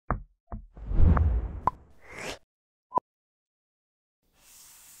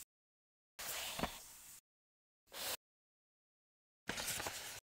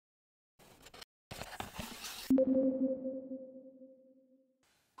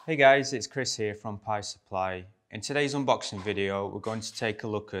Hey guys, it's Chris here from Pi Supply. In today's unboxing video, we're going to take a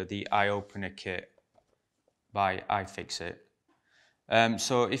look at the iOpener kit by iFixit.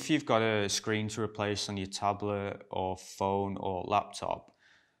 So if you've got a screen to replace on your tablet or phone or laptop,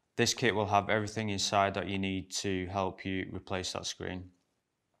 this kit will have everything inside that you need to help you replace that screen.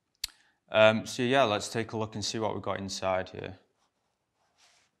 So yeah, let's take a look and see what we've got inside here.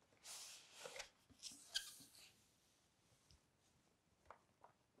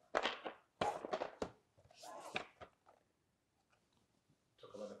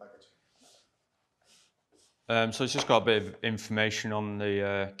 So it's just got a bit of information on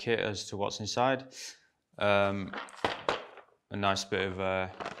the kit as to what's inside. A nice bit of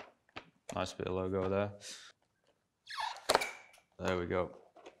logo there. There we go.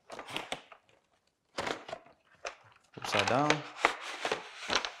 Upside down.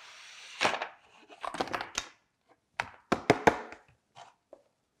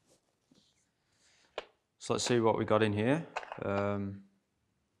 So let's see what we got in here.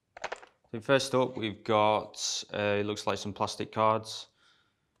 So first up, we've got, it looks like some plastic cards.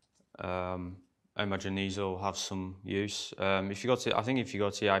 I imagine these will have some use. If you go to, I think if you go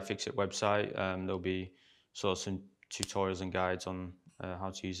to the iFixit website, there'll be sort of some tutorials and guides on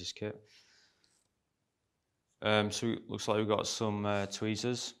how to use this kit. So it looks like we've got some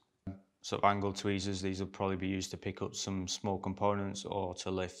tweezers, sort of angled tweezers. These will probably be used to pick up some small components or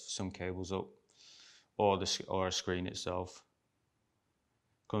to lift some cables up, or a screen itself.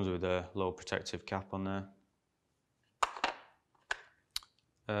 Comes with a little protective cap on there.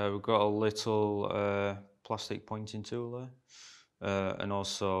 We've got a little plastic pointing tool there, and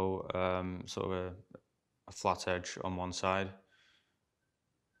also sort of a flat edge on one side.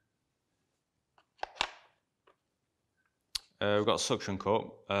 We've got a suction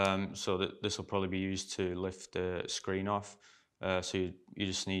cup, so that this will probably be used to lift the screen off. So you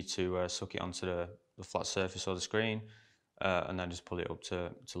just need to suck it onto the flat surface of the screen, and then just pull it up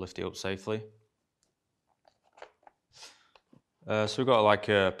to lift it up safely. So we've got like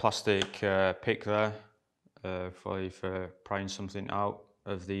a plastic pick there for prying something out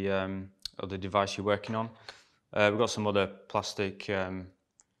of the device you're working on. We've got some other plastic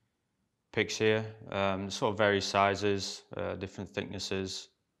picks here, sort of various sizes, different thicknesses.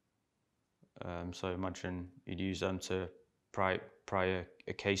 So I imagine you'd use them to pry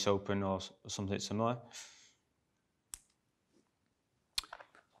a case open or something similar.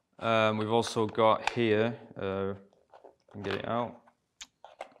 We've also got here, can get it out.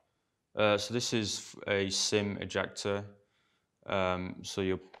 So this is a SIM ejector. So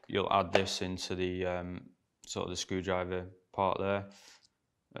you'll add this into the sort of the screwdriver part there.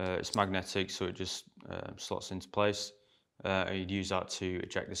 It's magnetic, so it just slots into place. You'd use that to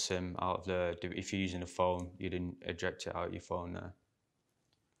eject the SIM out of the. If you're using a phone, you'd eject it out of your phone there.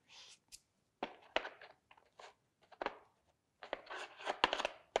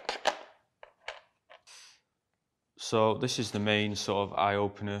 So this is the main sort of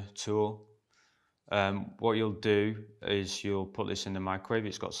eye-opener tool. What you'll do is you'll put this in the microwave.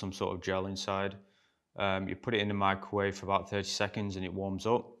 It's got some sort of gel inside. You put it in the microwave for about 30 seconds and it warms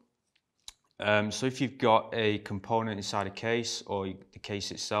up. So if you've got a component inside a case, or the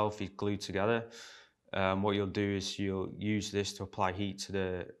case itself is glued together, what you'll do is you'll use this to apply heat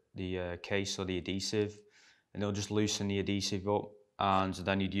to the case or the adhesive, and it'll just loosen the adhesive up, and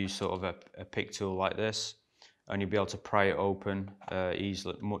then you'd use sort of a pick tool like this, and you'll be able to pry it open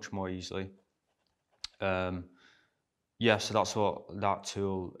easily, much more easily. Yeah, so that's what that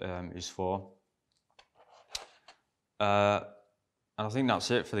tool is for. And I think that's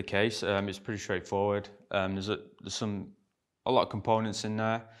it for the case. It's pretty straightforward. There's a lot of components in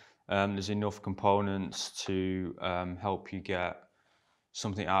there. There's enough components to help you get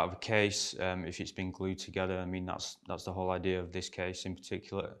something out of a case if it's been glued together. I mean, that's the whole idea of this case in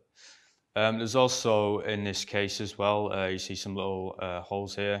particular. There's also in this case as well, you see some little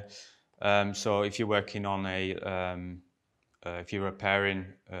holes here. So if you're working on if you're repairing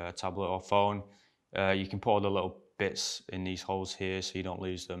a tablet or phone, you can put all the little bits in these holes here so you don't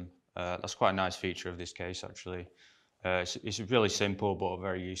lose them. That's quite a nice feature of this case actually. It's really simple but a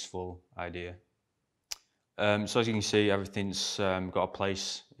very useful idea. So as you can see, everything's got a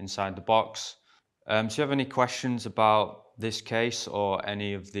place inside the box. So if you have any questions about this case or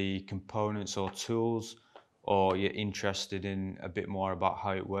any of the components or tools, or you're interested in a bit more about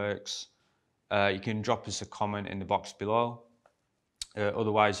how it works, you can drop us a comment in the box below.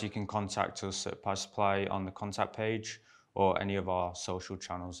 Otherwise, you can contact us at Pi Supply on the contact page or any of our social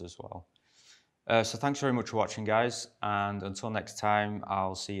channels as well. So thanks very much for watching, guys, and until next time,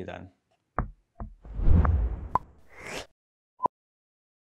 I'll see you then.